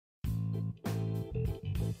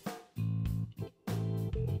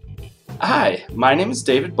Hi, my name is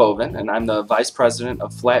David Bovyn, and I'm the Vice President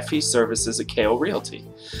of Flat Fee Services at KO Realty.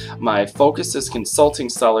 My focus is consulting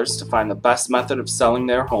sellers to find the best method of selling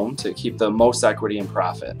their home to keep the most equity and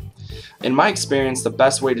profit. In my experience, the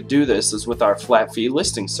best way to do this is with our flat fee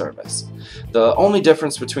listing service. The only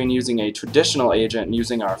difference between using a traditional agent and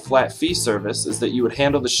using our flat fee service is that you would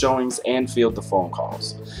handle the showings and field the phone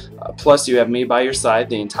calls. Plus, you have me by your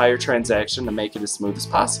side the entire transaction to make it as smooth as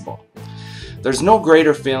possible. There's no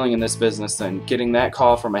greater feeling in this business than getting that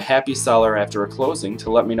call from a happy seller after a closing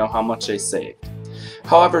to let me know how much they saved.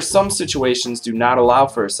 However, some situations do not allow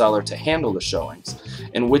for a seller to handle the showings,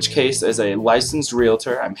 in which case, as a licensed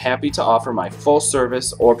realtor, I'm happy to offer my full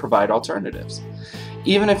service or provide alternatives.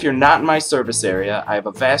 Even if you're not in my service area, I have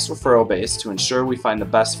a vast referral base to ensure we find the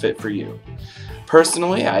best fit for you.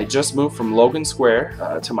 Personally, I just moved from Logan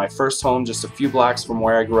Square to my first home just a few blocks from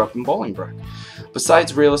where I grew up in Bolingbrook.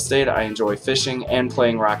 Besides real estate, I enjoy fishing and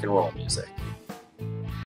playing rock and roll music.